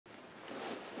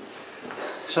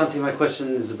Shanti, my question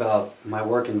is about my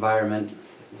work environment,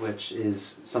 which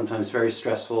is sometimes very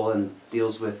stressful and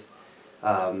deals with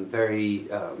very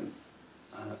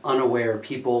unaware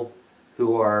people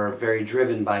who are very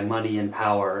driven by money and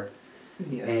power.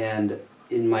 Yes. And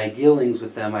in my dealings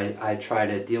with them, I try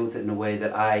to deal with it in a way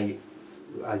that I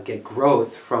get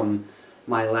growth from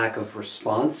my lack of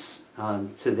response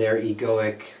to their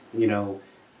egoic,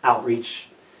 outreach.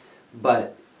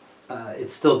 But it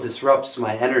still disrupts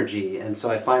my energy, and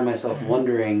so I find myself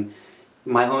wondering,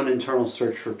 my own internal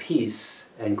search for peace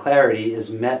and clarity is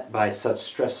met by such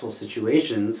stressful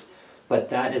situations, but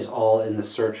that is all in the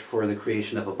search for the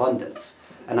creation of abundance.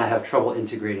 And I have trouble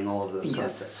integrating all of those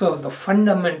concepts. Yes, so the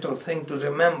fundamental thing to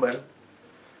remember,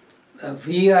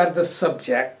 we are the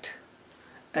subject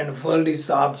and world is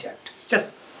the object.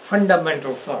 Just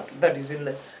fundamental thought that is in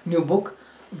the new book.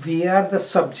 We are the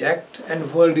subject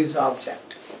and world is the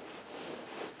object.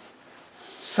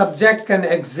 Subject can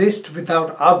exist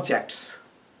without objects.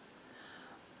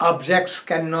 Objects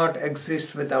cannot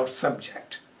exist without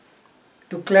subject.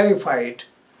 To clarify it,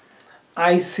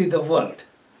 I see the world,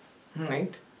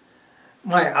 right?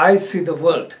 My eyes see the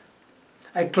world.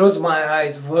 I close my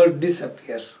eyes, world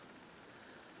disappears.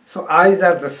 So eyes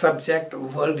are the subject,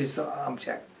 world is the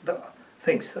object, the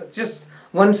thing. So just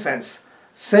one sense.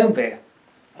 Same way,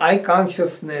 I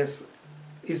consciousness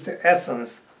is the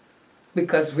essence,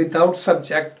 because without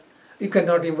subject, you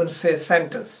cannot even say a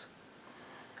sentence.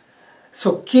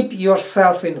 So keep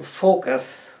yourself in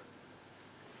focus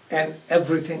and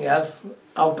everything else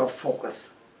out of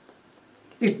focus.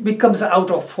 It becomes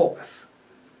out of focus.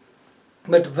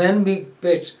 But when we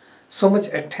pay so much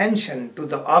attention to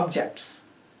the objects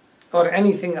or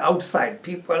anything outside,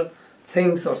 people,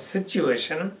 things or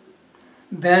situation,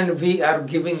 then we are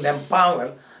giving them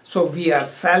power, so we are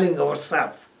selling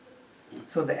ourselves.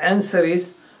 So the answer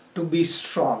is to be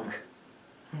strong,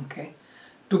 okay?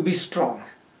 To be strong,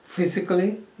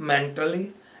 physically,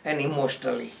 mentally, and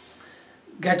emotionally.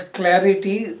 Get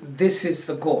clarity, this is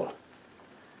the goal.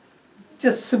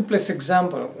 Just simplest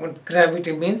example, what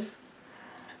gravity means.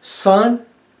 Sun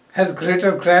has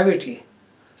greater gravity,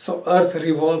 so Earth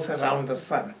revolves around the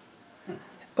sun.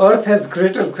 Earth has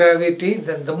greater gravity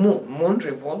than the moon. Moon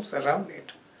revolves around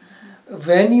it.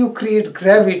 When you create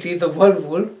gravity, the world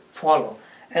will follow.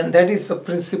 And that is the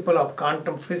principle of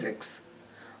quantum physics,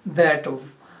 that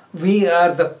we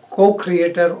are the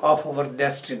co-creator of our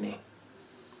destiny.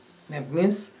 That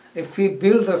means if we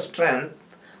build the strength,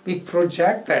 we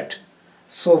project that.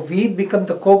 So we become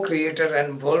the co-creator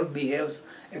and world behaves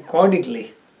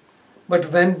accordingly. But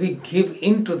when we give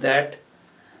into that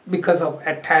because of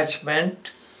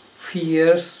attachment,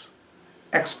 fears,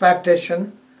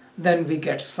 expectation, then we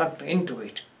get sucked into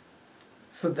it.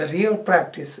 So the real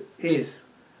practice is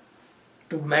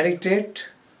to meditate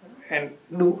and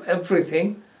do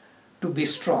everything to be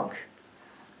strong.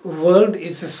 World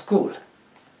is a school.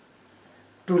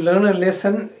 To learn a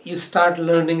lesson, you start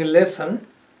learning a lesson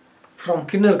from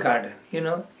kindergarten.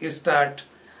 You start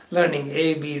learning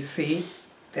A, B, C,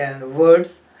 then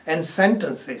words and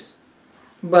sentences.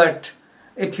 But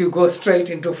if you go straight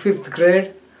into 5th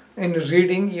grade in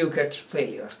reading, you get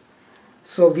failure.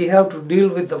 So we have to deal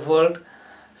with the world.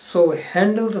 So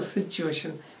handle the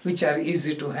situation which are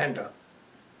easy to handle.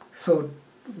 So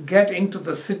get into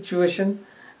the situation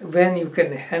when you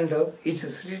can handle each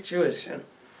situation.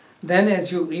 Then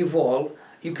as you evolve,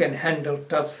 you can handle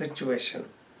tough situation.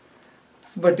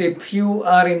 But if you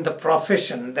are in the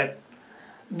profession that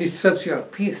disturbs your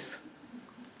peace,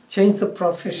 change the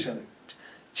profession.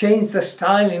 Change the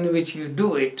style in which you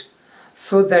do it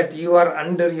so that you are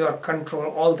under your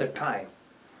control all the time.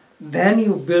 Then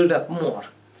you build up more.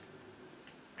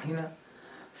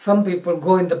 Some people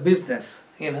go in the business,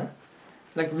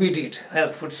 like we did,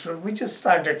 health food store. We just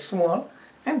started small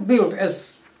and built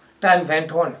as time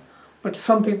went on. But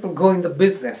some people go in the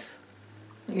business,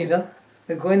 they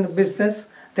go in the business,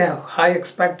 they have high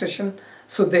expectation,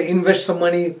 so they invest the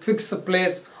money, fix the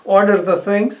place, order the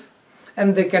things,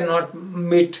 and they cannot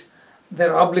meet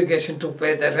their obligation to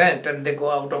pay the rent and they go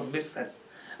out of business.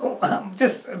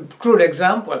 Just a crude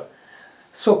example.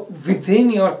 So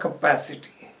within your capacity,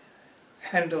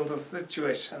 handle the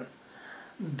situation.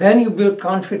 Then you build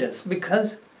confidence,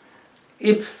 because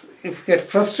if you get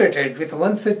frustrated with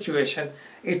one situation,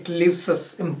 it leaves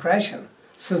us impression,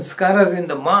 sanskaras in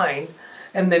the mind,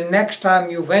 and the next time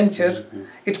you venture,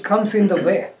 it comes in the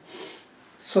way.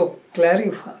 So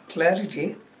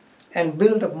clarity and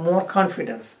build up more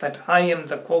confidence that I am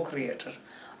the co-creator.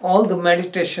 All the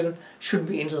meditation should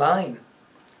be in line.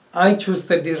 I choose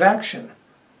the direction.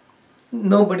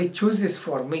 Nobody chooses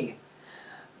for me.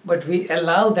 But we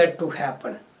allow that to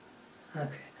happen.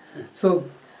 Okay. So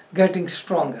getting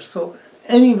stronger. So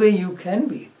any way you can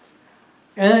be.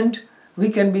 And we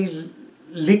can be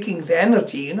leaking the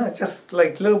energy, just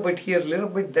like little bit here, little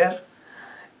bit there.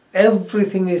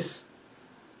 Everything is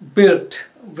built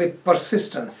with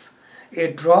persistence. A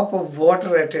drop of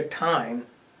water at a time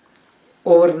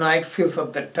overnight fills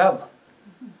up the tub.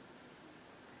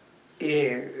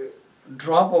 A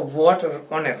drop of water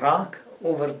on a rock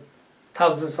over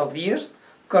thousands of years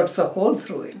cuts a hole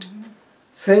through it.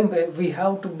 Same way, we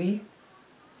have to be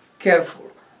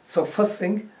careful. So first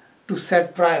thing, to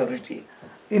set priority.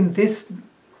 In this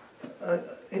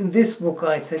book,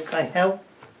 I think I have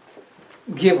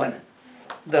given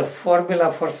the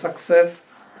formula for success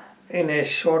in a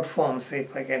short form. See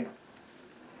if I can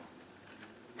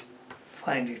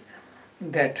find it.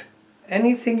 That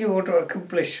anything you want to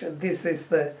accomplish, this is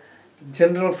the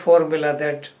general formula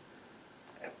that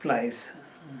applies.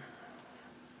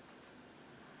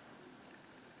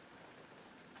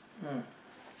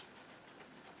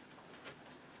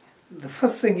 The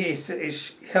first thing is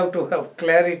you have to have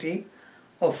clarity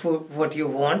of what you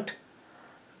want.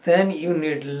 Then you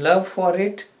need love for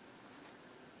it.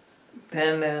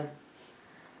 Then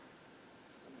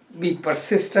be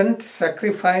persistent,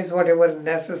 sacrifice whatever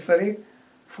necessary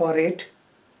for it.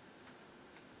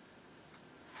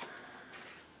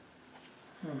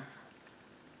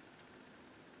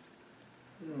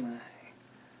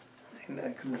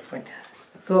 I couldn't find.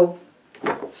 So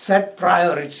set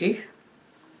priority,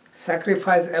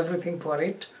 sacrifice everything for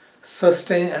it,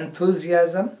 sustain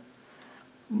enthusiasm,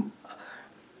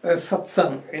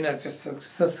 satsang,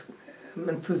 just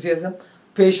enthusiasm,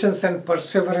 patience and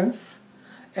perseverance,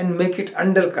 and make it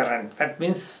undercurrent. That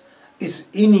means it's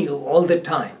in you all the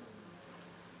time.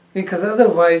 Because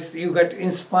otherwise you get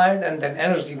inspired and then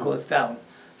energy goes down.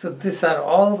 So these are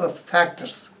all the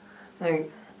factors.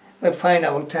 I find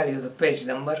I will tell you the page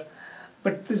number,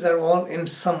 but these are all in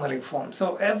summary form.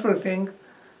 So everything,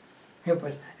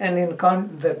 and in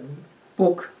the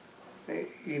book,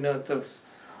 those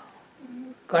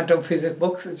quantum physics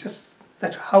books, it's just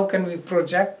that how can we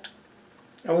project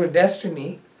our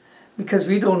destiny, because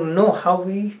we don't know how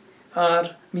we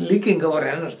are leaking our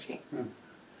energy.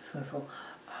 So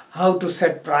how to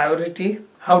set priority,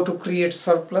 how to create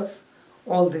surplus,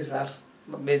 all these are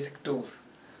the basic tools.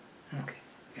 Okay.